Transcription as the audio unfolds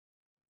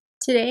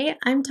Today,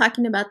 I'm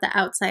talking about The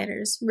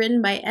Outsiders,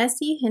 written by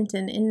S.E.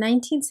 Hinton in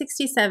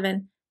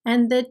 1967,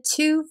 and the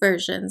two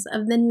versions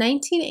of the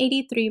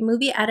 1983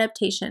 movie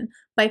adaptation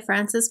by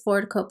Francis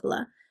Ford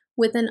Coppola,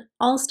 with an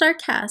all-star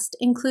cast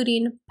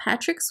including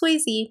Patrick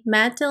Swayze,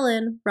 Matt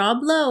Dillon, Rob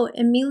Lowe,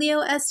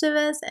 Emilio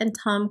Estevez, and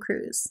Tom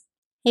Cruise.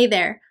 Hey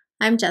there,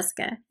 I'm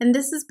Jessica, and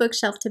this is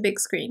Bookshelf to Big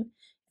Screen.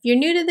 If you're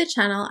new to the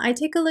channel, I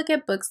take a look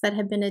at books that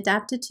have been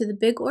adapted to the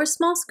big or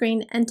small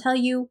screen and tell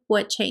you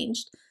what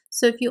changed.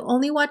 So if you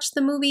only watch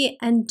the movie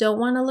and don't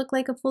want to look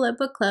like a fool at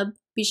book club,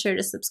 be sure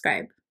to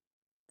subscribe.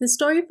 The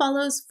story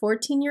follows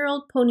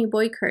 14-year-old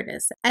Ponyboy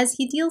Curtis as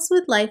he deals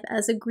with life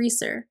as a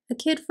greaser, a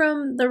kid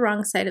from the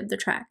wrong side of the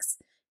tracks.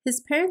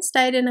 His parents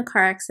died in a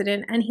car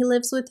accident and he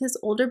lives with his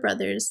older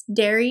brothers,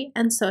 Darry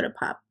and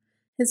Sodapop.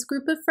 His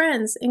group of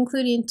friends,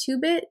 including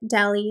Two-Bit,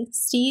 Dally,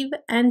 Steve,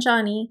 and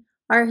Johnny,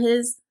 are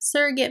his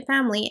surrogate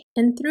family,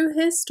 and through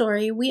his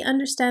story, we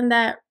understand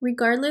that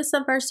regardless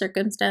of our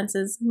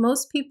circumstances,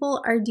 most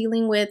people are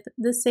dealing with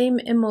the same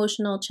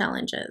emotional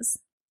challenges.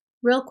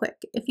 Real quick,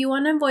 if you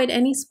want to avoid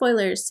any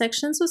spoilers,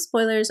 sections with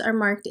spoilers are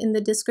marked in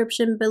the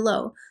description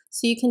below,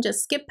 so you can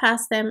just skip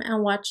past them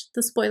and watch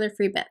the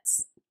spoiler-free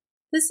bits.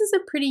 This is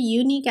a pretty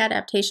unique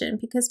adaptation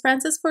because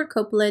Francis Ford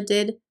Coppola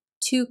did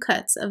two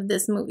cuts of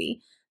this movie.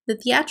 The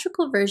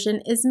theatrical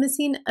version is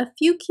missing a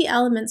few key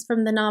elements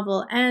from the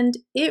novel, and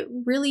it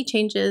really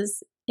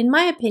changes, in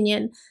my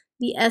opinion,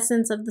 the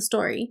essence of the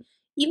story,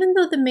 even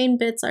though the main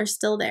bits are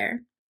still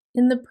there.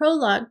 In the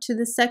prologue to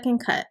the second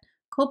cut,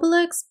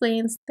 Coppola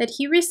explains that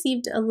he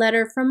received a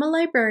letter from a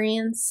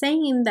librarian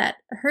saying that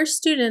her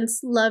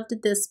students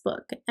loved this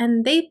book,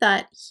 and they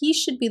thought he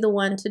should be the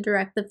one to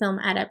direct the film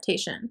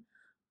adaptation.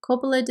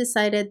 Coppola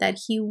decided that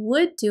he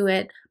would do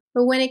it,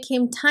 but when it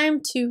came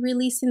time to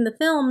releasing the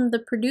film, the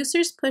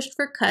producers pushed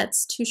for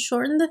cuts to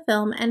shorten the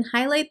film and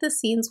highlight the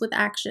scenes with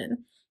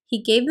action.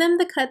 He gave them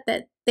the cut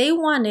that they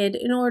wanted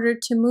in order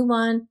to move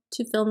on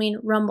to filming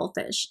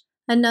Rumblefish,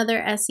 another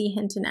S.E.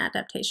 Hinton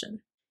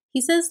adaptation.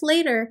 He says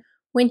later,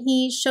 when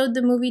he showed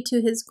the movie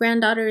to his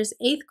granddaughter's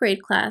 8th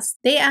grade class,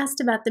 they asked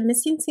about the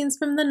missing scenes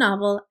from the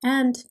novel,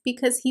 and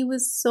because he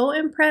was so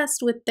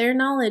impressed with their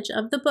knowledge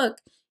of the book,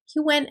 he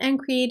went and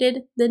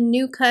created the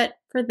new cut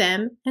for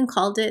them and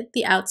called it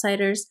The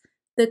Outsiders,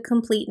 the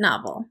complete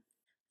novel.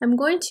 I'm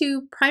going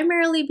to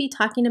primarily be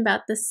talking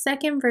about the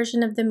second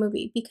version of the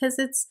movie because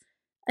it's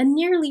a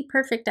nearly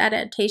perfect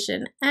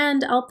adaptation,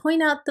 and I'll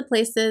point out the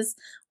places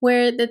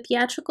where the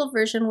theatrical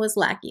version was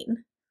lacking.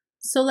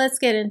 So let's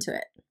get into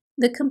it.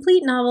 The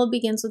complete novel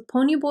begins with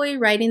Ponyboy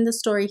writing the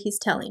story he's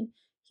telling.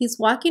 He's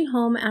walking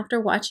home after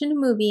watching a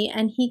movie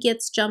and he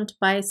gets jumped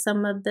by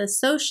some of the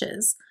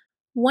Socs.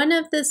 One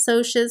of the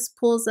Socs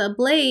pulls a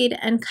blade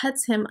and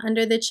cuts him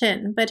under the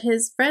chin, but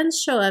his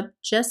friends show up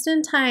just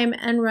in time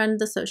and run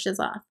the Socs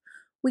off.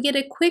 We get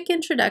a quick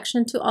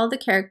introduction to all the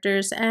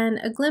characters and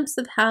a glimpse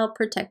of how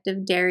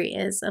protective Darry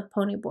is of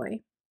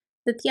Ponyboy.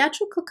 The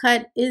theatrical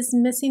cut is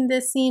missing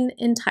this scene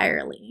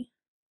entirely.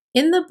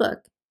 In the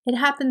book, it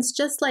happens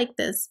just like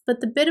this, but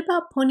the bit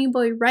about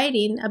Ponyboy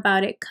writing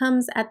about it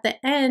comes at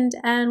the end,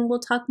 and we'll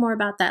talk more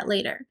about that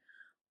later.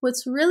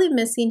 What's really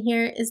missing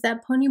here is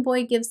that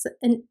Ponyboy gives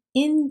an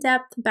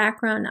in-depth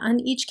background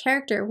on each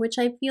character, which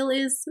I feel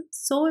is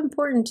so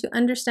important to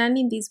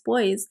understanding these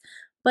boys,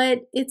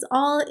 but it's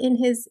all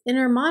in his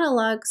inner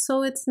monologue,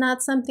 so it's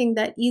not something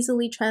that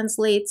easily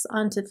translates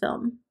onto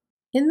film.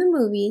 In the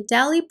movie,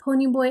 Dally,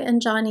 Ponyboy,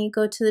 and Johnny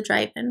go to the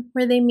drive-in,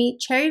 where they meet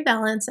Cherry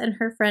Valance and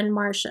her friend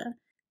Marcia.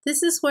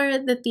 This is where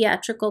the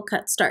theatrical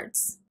cut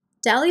starts.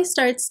 Dally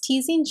starts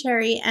teasing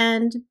Cherry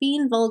and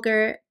being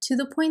vulgar to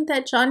the point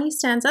that Johnny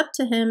stands up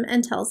to him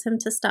and tells him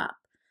to stop.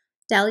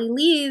 Dally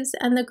leaves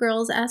and the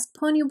girls ask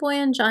Ponyboy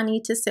and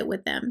Johnny to sit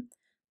with them.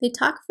 They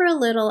talk for a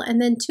little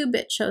and then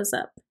Two-Bit shows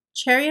up.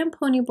 Cherry and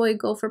Ponyboy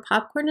go for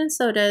popcorn and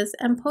sodas,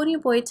 and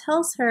Ponyboy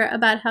tells her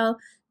about how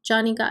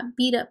Johnny got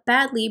beat up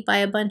badly by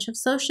a bunch of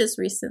Socs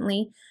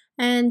recently,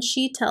 and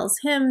she tells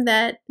him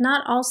that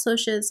not all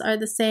Socs are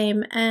the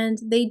same and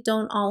they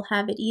don't all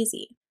have it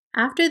easy.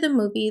 After the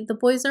movie, the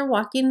boys are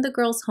walking the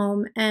girls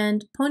home,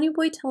 and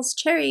Ponyboy tells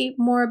Cherry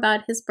more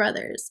about his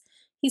brothers.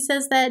 He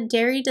says that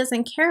Darry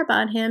doesn't care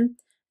about him,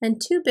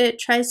 and Two-Bit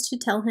tries to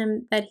tell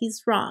him that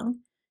he's wrong.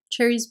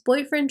 Cherry's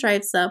boyfriend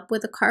drives up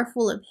with a car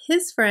full of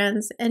his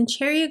friends, and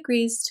Cherry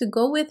agrees to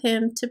go with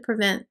him to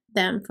prevent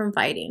them from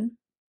fighting.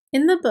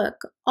 In the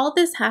book, all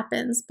this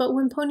happens, but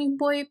when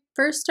Ponyboy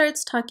first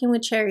starts talking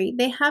with Cherry,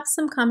 they have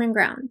some common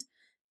ground.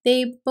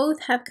 They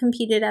both have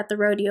competed at the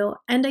rodeo,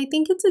 and I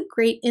think it's a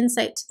great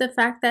insight to the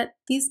fact that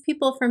these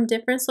people from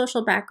different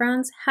social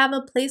backgrounds have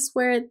a place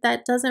where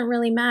that doesn't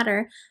really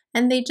matter,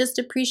 and they just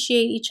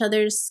appreciate each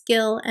other's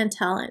skill and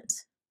talent.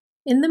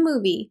 In the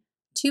movie,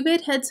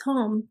 Two-Bit heads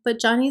home, but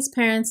Johnny's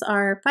parents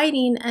are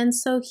fighting, and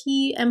so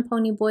he and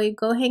Ponyboy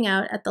go hang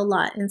out at the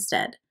lot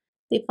instead.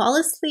 They fall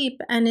asleep,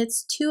 and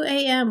it's 2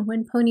 a.m.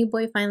 when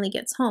Ponyboy finally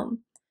gets home.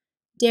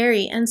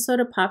 Darry and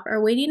Sodapop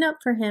are waiting up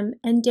for him,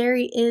 and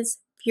Darry is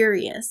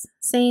furious,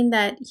 saying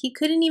that he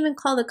couldn't even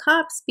call the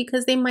cops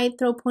because they might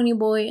throw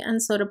Ponyboy and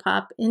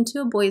Sodapop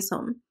into a boys'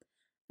 home.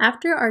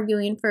 After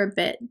arguing for a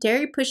bit,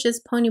 Darry pushes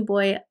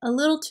Ponyboy a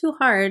little too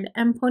hard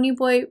and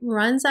Ponyboy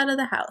runs out of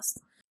the house.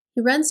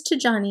 He runs to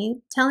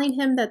Johnny, telling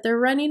him that they're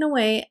running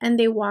away, and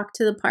they walk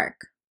to the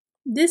park.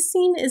 This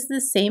scene is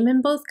the same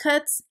in both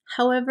cuts,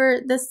 however,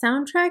 the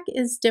soundtrack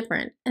is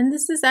different, and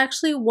this is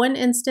actually one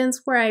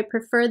instance where I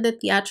prefer the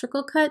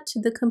theatrical cut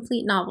to the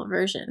complete novel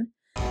version.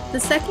 The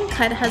second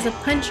cut has a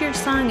punchier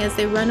song as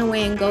they run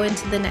away and go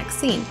into the next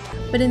scene,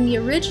 but in the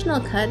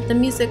original cut, the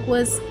music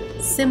was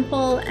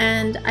simple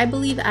and I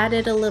believe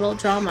added a little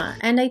drama,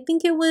 and I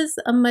think it was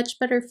a much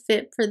better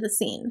fit for the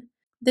scene.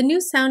 The new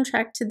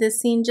soundtrack to this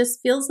scene just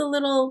feels a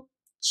little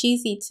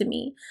cheesy to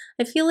me.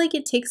 I feel like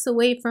it takes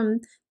away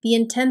from the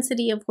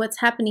intensity of what's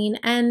happening,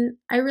 and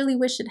I really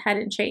wish it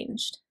hadn't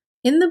changed.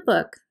 In the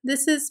book,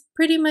 this is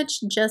pretty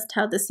much just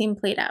how the scene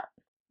played out.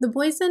 The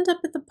boys end up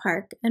at the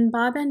park, and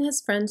Bob and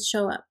his friends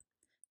show up.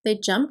 They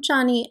jump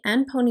Johnny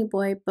and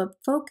Ponyboy, but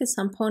focus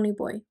on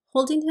Ponyboy,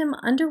 holding him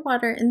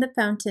underwater in the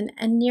fountain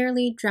and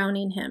nearly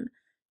drowning him.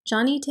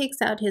 Johnny takes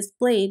out his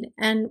blade,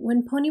 and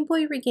when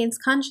Ponyboy regains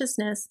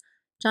consciousness,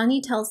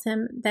 Johnny tells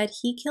him that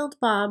he killed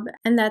Bob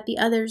and that the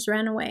others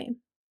ran away.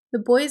 The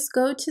boys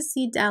go to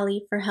see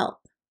Dally for help.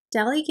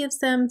 Dally gives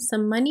them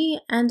some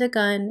money and a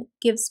gun,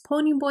 gives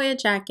Ponyboy a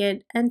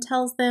jacket, and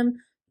tells them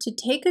to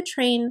take a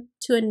train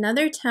to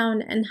another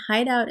town and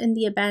hide out in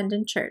the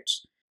abandoned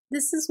church.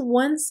 This is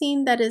one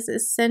scene that is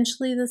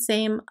essentially the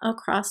same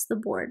across the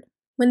board.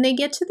 When they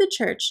get to the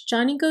church,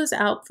 Johnny goes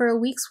out for a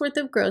week's worth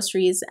of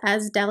groceries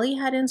as Dally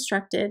had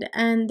instructed,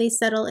 and they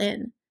settle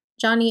in.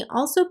 Johnny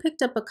also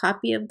picked up a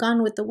copy of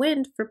Gone with the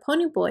Wind for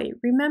Ponyboy,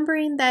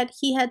 remembering that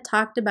he had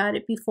talked about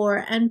it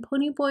before, and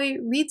Ponyboy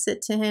reads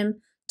it to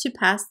him to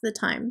pass the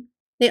time.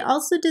 They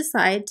also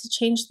decide to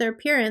change their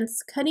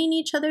appearance, cutting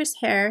each other's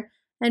hair,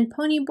 and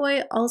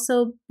Ponyboy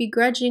also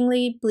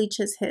begrudgingly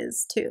bleaches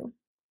his too.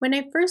 When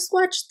I first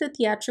watched the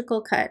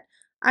theatrical cut,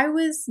 I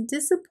was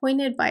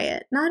disappointed by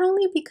it, not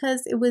only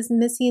because it was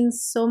missing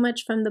so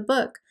much from the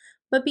book,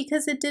 but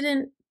because it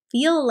didn't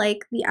feel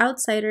like The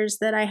Outsiders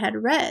that I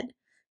had read.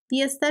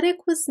 The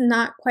aesthetic was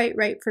not quite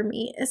right for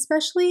me,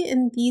 especially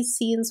in these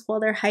scenes while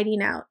they're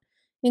hiding out.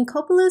 In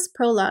Coppola's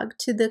prologue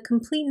to the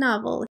complete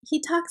novel, he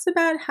talks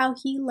about how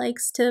he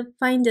likes to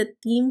find a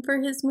theme for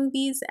his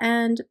movies,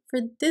 and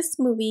for this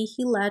movie,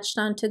 he latched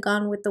onto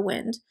Gone with the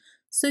Wind.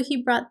 So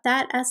he brought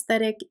that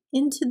aesthetic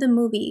into the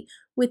movie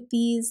with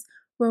these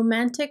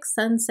romantic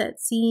sunset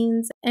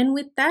scenes, and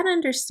with that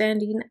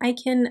understanding, I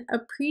can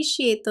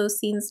appreciate those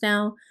scenes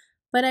now,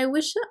 but I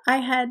wish I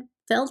had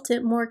felt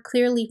it more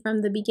clearly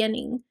from the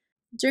beginning.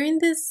 During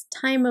this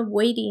time of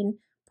waiting,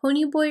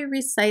 Ponyboy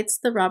recites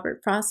the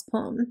Robert Frost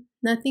poem,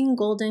 Nothing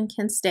Golden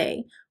Can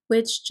Stay,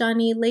 which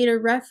Johnny later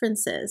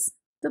references.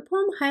 The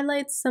poem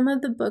highlights some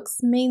of the book's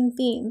main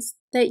themes,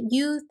 that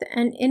youth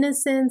and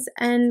innocence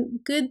and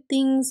good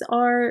things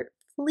are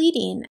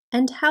fleeting,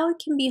 and how it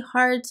can be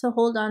hard to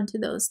hold on to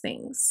those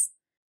things.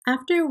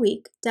 After a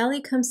week,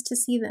 Dally comes to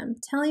see them,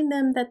 telling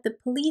them that the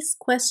police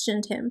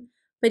questioned him,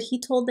 but he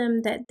told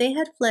them that they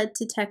had fled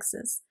to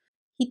Texas.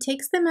 He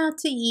takes them out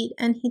to eat,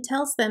 and he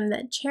tells them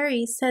that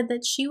Cherry said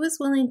that she was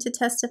willing to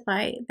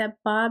testify that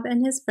Bob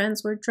and his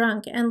friends were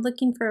drunk and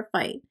looking for a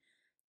fight.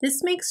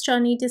 This makes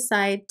Johnny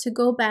decide to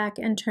go back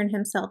and turn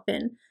himself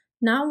in,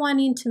 not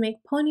wanting to make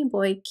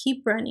Ponyboy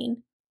keep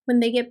running. When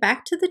they get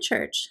back to the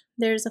church,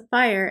 there's a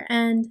fire,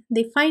 and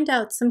they find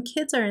out some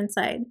kids are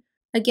inside.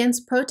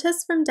 Against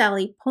protests from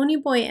Dally,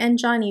 Ponyboy and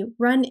Johnny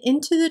run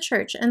into the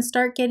church and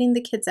start getting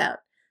the kids out.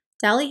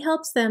 Dally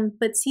helps them,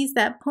 but sees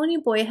that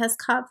Ponyboy has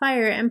caught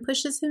fire and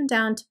pushes him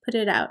down to put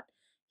it out.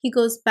 He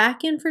goes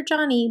back in for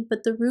Johnny,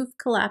 but the roof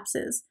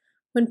collapses.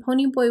 When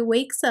Ponyboy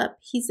wakes up,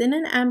 he's in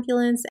an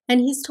ambulance,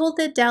 and he's told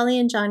that Dally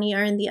and Johnny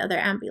are in the other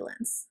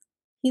ambulance.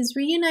 He's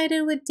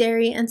reunited with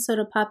Darry and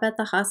Sodapop at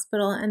the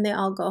hospital, and they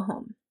all go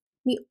home.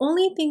 The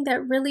only thing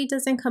that really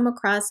doesn't come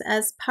across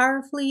as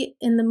powerfully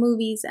in the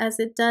movies as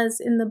it does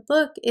in the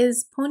book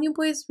is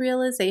Ponyboy's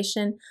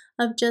realization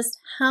of just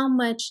how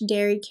much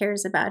Darry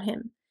cares about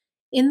him.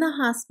 In the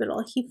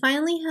hospital, he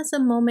finally has a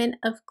moment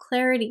of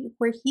clarity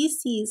where he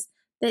sees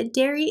that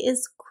Darry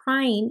is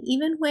crying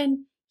even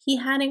when he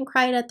hadn't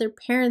cried at their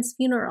parents'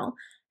 funeral,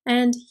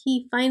 and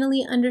he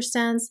finally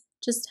understands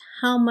just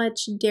how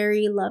much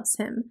Darry loves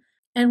him,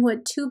 and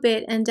what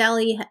Two-Bit and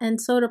Dally and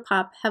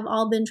Sodapop have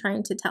all been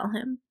trying to tell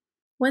him.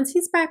 Once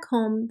he's back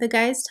home, the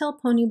guys tell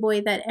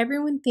Ponyboy that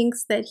everyone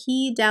thinks that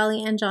he,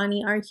 Dally, and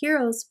Johnny are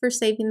heroes for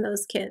saving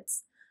those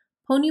kids.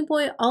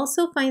 Ponyboy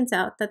also finds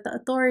out that the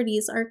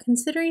authorities are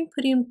considering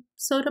putting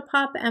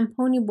Sodapop and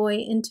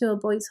Ponyboy into a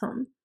boys'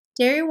 home.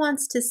 Darry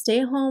wants to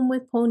stay home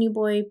with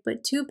Ponyboy,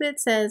 but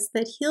Two-Bit says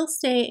that he'll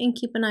stay and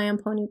keep an eye on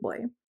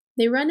Ponyboy.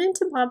 They run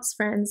into Bob's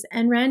friends,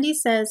 and Randy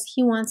says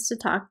he wants to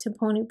talk to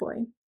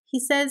Ponyboy. He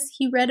says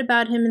he read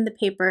about him in the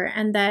paper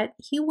and that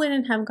he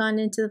wouldn't have gone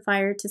into the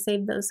fire to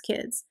save those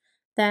kids,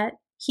 that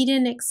he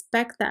didn't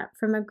expect that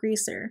from a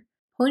greaser.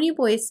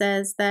 Ponyboy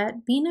says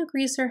that being a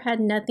greaser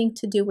had nothing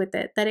to do with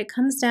it, that it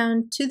comes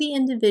down to the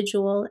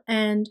individual,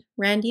 and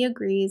Randy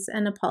agrees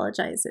and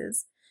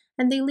apologizes,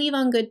 and they leave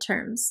on good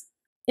terms.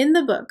 In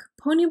the book,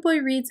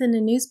 Ponyboy reads in a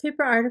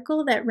newspaper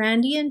article that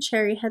Randy and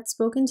Cherry had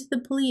spoken to the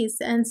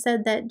police and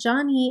said that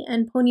Johnny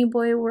and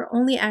Ponyboy were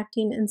only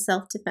acting in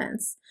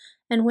self-defense.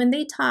 And when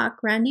they talk,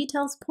 Randy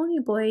tells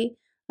Ponyboy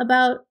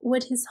about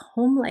what his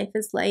home life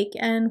is like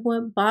and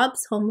what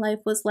Bob's home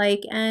life was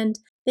like, and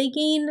they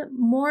gain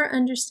more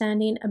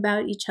understanding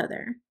about each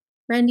other.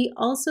 Randy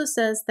also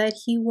says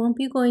that he won't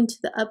be going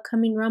to the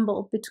upcoming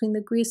rumble between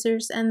the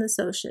Greasers and the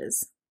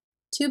Socs.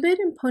 Two-Bit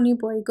and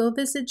Ponyboy go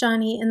visit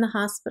Johnny in the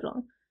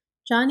hospital.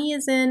 Johnny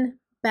is in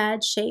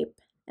bad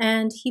shape,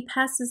 and he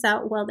passes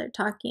out while they're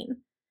talking.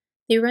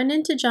 They run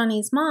into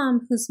Johnny's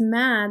mom, who's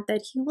mad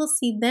that he will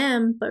see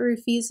them but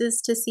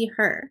refuses to see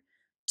her.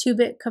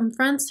 Two-Bit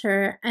confronts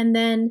her, and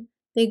then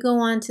they go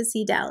on to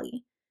see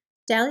Dally.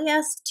 Dally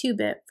asks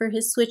Two-Bit for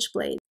his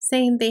switchblade,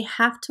 saying they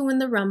have to win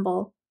the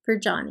rumble for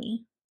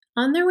Johnny.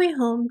 On their way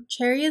home,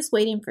 Cherry is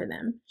waiting for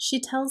them. She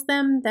tells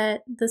them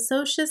that the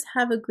Socs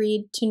have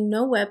agreed to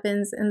no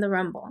weapons in the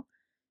rumble.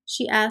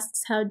 She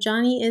asks how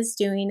Johnny is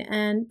doing,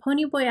 and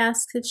Ponyboy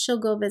asks if she'll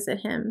go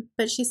visit him,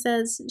 but she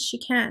says she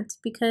can't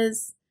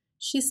because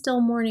she's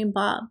still mourning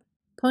Bob.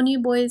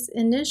 Ponyboy's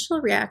initial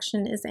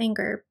reaction is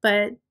anger,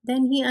 but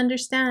then he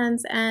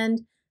understands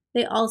and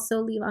they also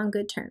leave on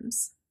good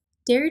terms.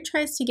 Darry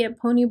tries to get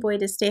Ponyboy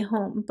to stay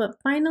home, but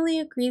finally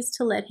agrees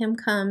to let him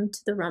come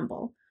to the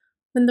rumble.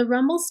 When the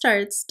rumble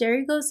starts,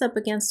 Darry goes up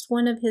against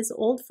one of his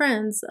old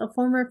friends, a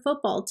former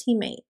football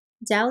teammate.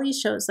 Dally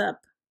shows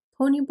up.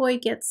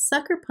 Ponyboy gets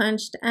sucker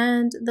punched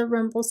and the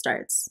rumble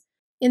starts.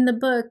 In the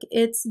book,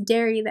 it's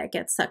Darry that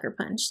gets sucker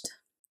punched.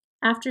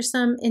 After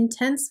some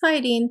intense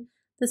fighting,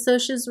 the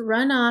Socs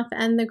run off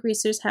and the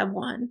Greasers have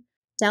won.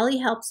 Dally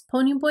helps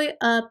Ponyboy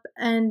up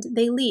and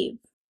they leave.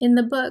 In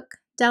the book,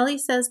 Dally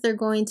says they're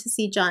going to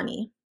see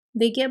Johnny.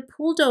 They get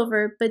pulled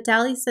over, but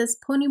Dally says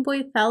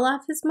Ponyboy fell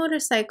off his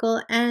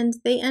motorcycle and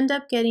they end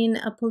up getting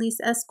a police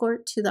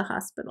escort to the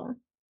hospital.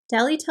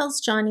 Dally tells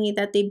Johnny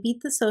that they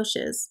beat the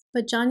Socs,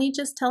 but Johnny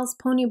just tells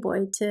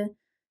Ponyboy to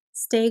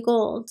stay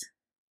gold,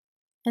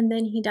 and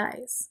then he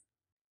dies.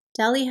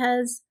 Dally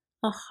has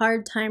a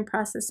hard time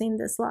processing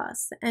this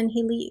loss, and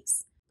he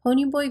leaves.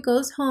 Ponyboy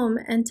goes home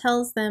and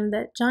tells them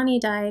that Johnny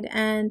died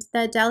and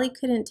that Dally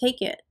couldn't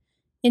take it.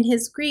 In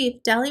his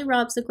grief, Dally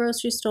robs a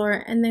grocery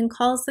store and then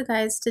calls the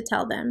guys to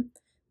tell them.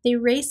 They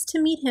race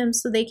to meet him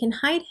so they can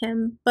hide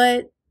him,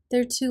 but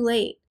they're too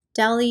late.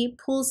 Dally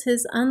pulls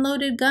his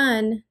unloaded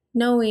gun,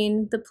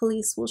 knowing the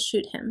police will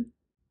shoot him.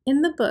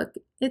 In the book,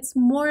 it's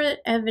more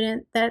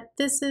evident that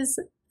this is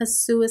a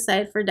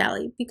suicide for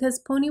Dally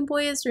because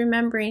Ponyboy is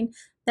remembering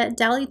that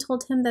Dally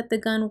told him that the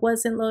gun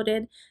wasn't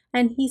loaded,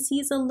 and he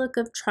sees a look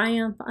of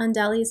triumph on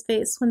Dally's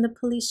face when the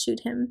police shoot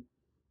him.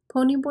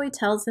 Ponyboy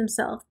tells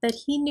himself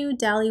that he knew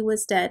Dally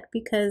was dead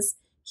because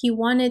he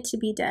wanted to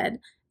be dead,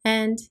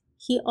 and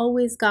he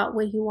always got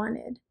what he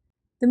wanted.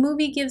 The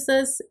movie gives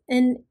us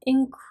an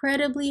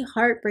incredibly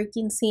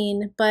heartbreaking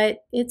scene,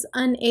 but it's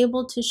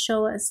unable to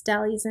show us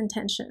Dally's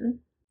intention.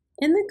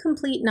 In the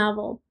complete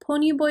novel,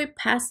 Ponyboy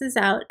passes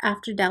out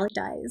after Dally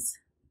dies.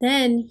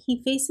 Then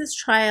he faces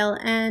trial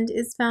and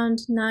is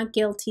found not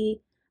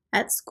guilty.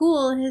 At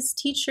school, his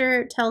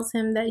teacher tells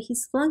him that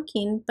he's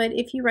flunking, but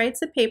if he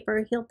writes a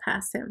paper, he'll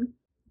pass him.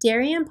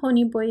 Darry and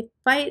Ponyboy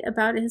fight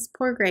about his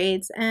poor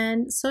grades,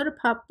 and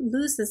Sodapop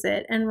loses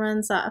it and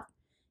runs off.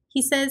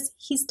 He says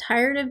he's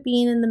tired of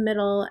being in the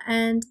middle,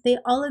 and they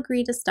all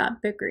agree to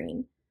stop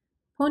bickering.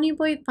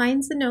 Ponyboy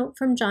finds a note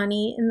from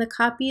Johnny in the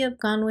copy of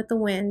Gone with the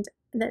Wind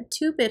that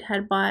Two-Bit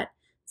had bought,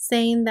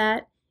 saying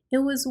that it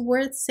was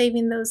worth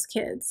saving those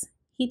kids.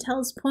 He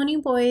tells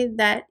Ponyboy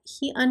that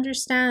he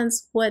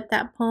understands what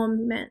that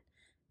poem meant,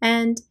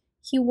 and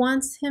he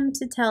wants him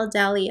to tell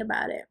Dally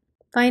about it.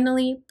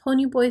 Finally,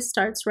 Ponyboy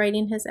starts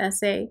writing his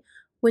essay,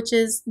 which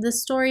is the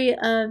story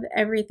of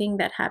everything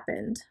that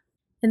happened.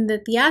 In the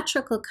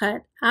theatrical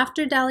cut,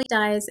 after Dally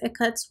dies, it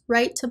cuts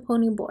right to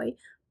Ponyboy,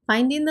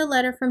 finding the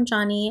letter from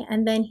Johnny,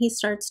 and then he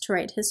starts to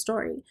write his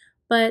story.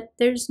 But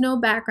there's no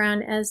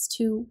background as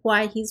to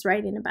why he's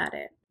writing about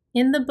it.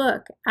 In the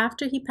book,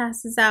 after he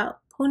passes out,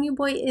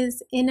 Ponyboy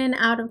is in and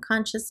out of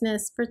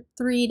consciousness for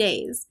 3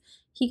 days.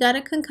 He got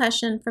a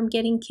concussion from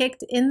getting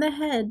kicked in the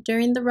head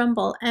during the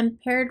rumble, and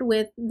paired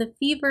with the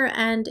fever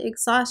and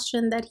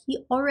exhaustion that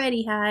he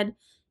already had,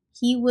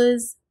 he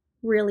was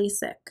really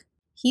sick.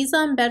 He's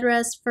on bed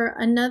rest for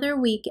another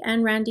week,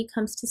 and Randy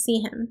comes to see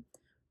him.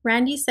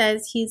 Randy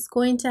says he's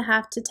going to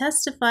have to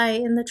testify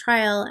in the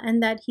trial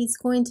and that he's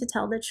going to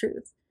tell the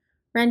truth.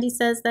 Randy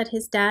says that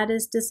his dad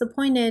is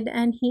disappointed,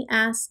 and he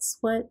asks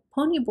what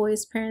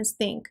Ponyboy's parents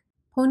think.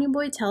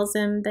 Ponyboy tells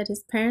him that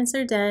his parents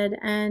are dead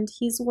and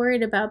he's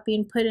worried about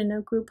being put in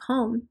a group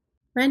home.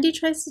 Randy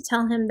tries to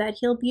tell him that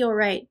he'll be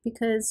alright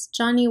because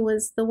Johnny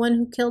was the one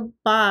who killed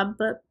Bob,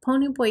 but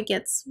Ponyboy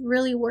gets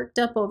really worked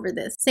up over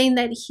this, saying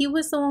that he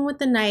was the one with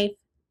the knife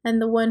and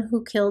the one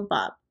who killed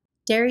Bob.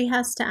 Darry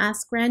has to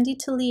ask Randy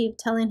to leave,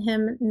 telling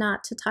him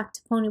not to talk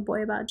to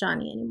Ponyboy about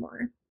Johnny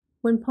anymore.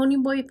 When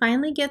Ponyboy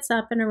finally gets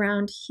up and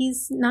around,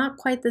 he's not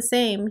quite the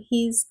same.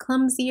 He's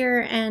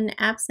clumsier and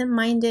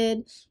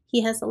absent-minded.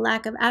 He has a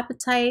lack of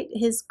appetite.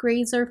 His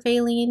grades are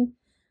failing.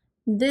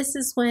 This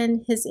is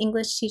when his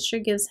English teacher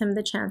gives him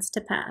the chance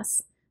to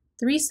pass.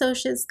 Three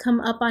socials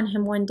come up on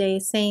him one day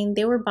saying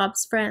they were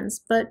Bob's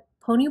friends, but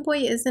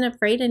Ponyboy isn't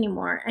afraid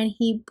anymore, and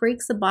he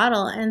breaks a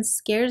bottle and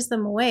scares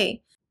them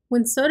away.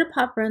 When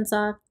Sodapop runs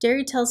off,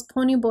 Darry tells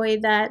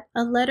Ponyboy that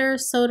a letter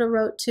Soda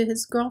wrote to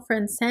his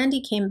girlfriend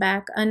Sandy came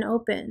back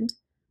unopened.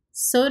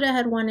 Soda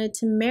had wanted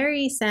to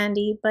marry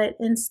Sandy, but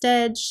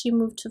instead she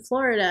moved to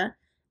Florida,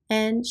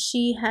 and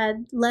she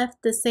had left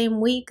the same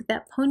week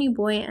that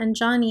Ponyboy and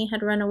Johnny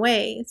had run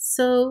away.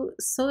 So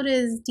Soda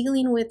is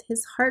dealing with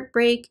his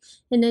heartbreak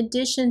in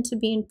addition to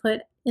being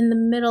put in the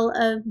middle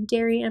of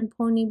Darry and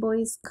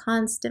Ponyboy's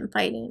constant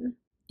fighting.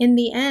 In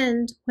the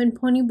end, when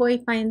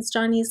Ponyboy finds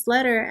Johnny's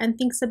letter and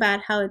thinks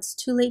about how it's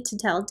too late to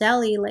tell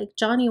Deli like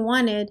Johnny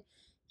wanted,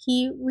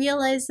 he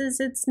realizes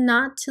it's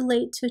not too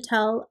late to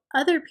tell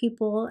other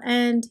people,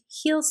 and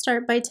he'll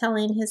start by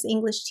telling his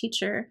English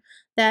teacher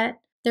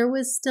that there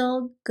was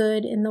still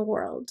good in the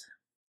world.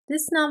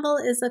 This novel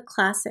is a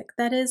classic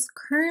that is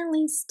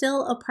currently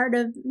still a part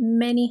of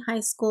many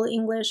high school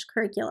English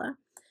curricula.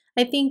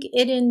 I think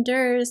it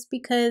endures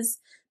because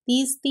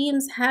these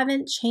themes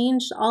haven't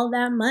changed all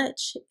that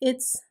much.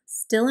 It's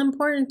still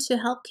important to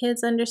help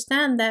kids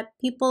understand that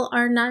people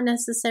are not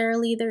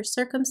necessarily their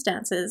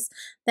circumstances,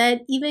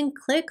 that even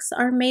cliques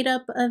are made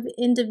up of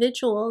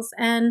individuals,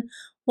 and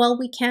while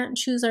we can't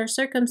choose our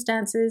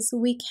circumstances,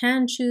 we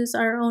can choose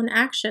our own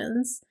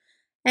actions,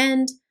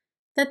 and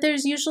that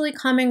there's usually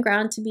common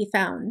ground to be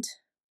found.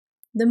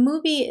 The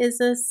movie is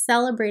a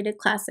celebrated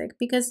classic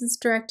because it's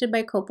directed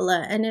by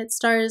Coppola and it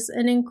stars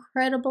an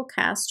incredible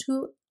cast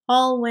who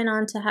all went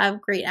on to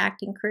have great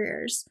acting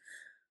careers.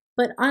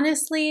 But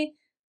honestly,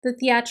 the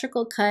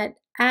theatrical cut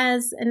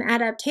as an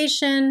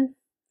adaptation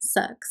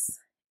sucks.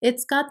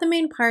 It's got the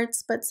main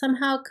parts, but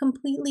somehow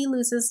completely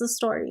loses the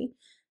story.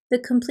 The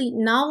complete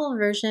novel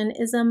version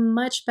is a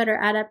much better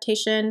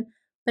adaptation,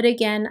 but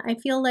again, I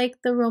feel like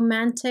the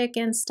romantic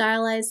and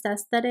stylized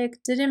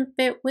aesthetic didn't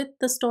fit with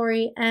the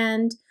story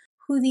and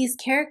who these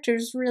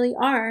characters really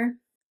are.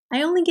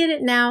 I only get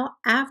it now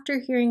after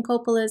hearing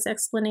Coppola's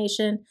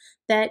explanation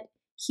that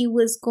he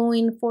was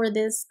going for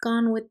this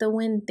Gone with the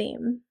Wind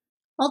theme.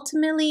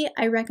 Ultimately,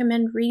 I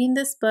recommend reading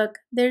this book.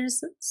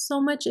 There's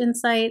so much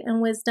insight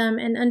and wisdom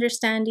and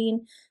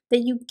understanding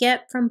that you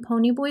get from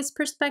Ponyboy's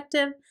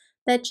perspective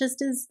that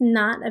just is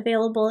not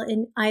available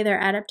in either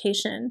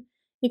adaptation.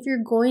 If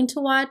you're going to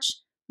watch,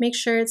 make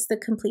sure it's the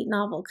complete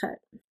novel cut.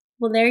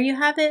 Well, there you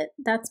have it.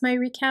 That's my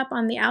recap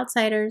on The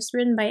Outsiders,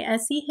 written by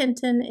S.E.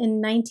 Hinton in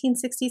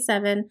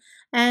 1967,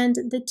 and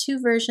the two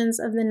versions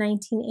of the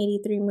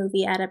 1983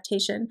 movie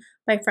adaptation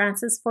by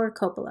Francis Ford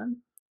Coppola.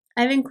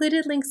 I've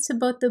included links to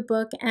both the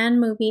book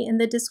and movie in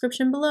the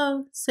description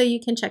below, so you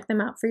can check them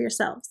out for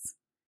yourselves.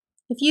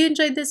 If you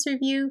enjoyed this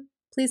review,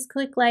 please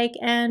click like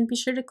and be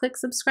sure to click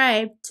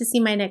subscribe to see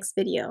my next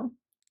video.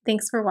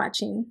 Thanks for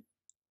watching.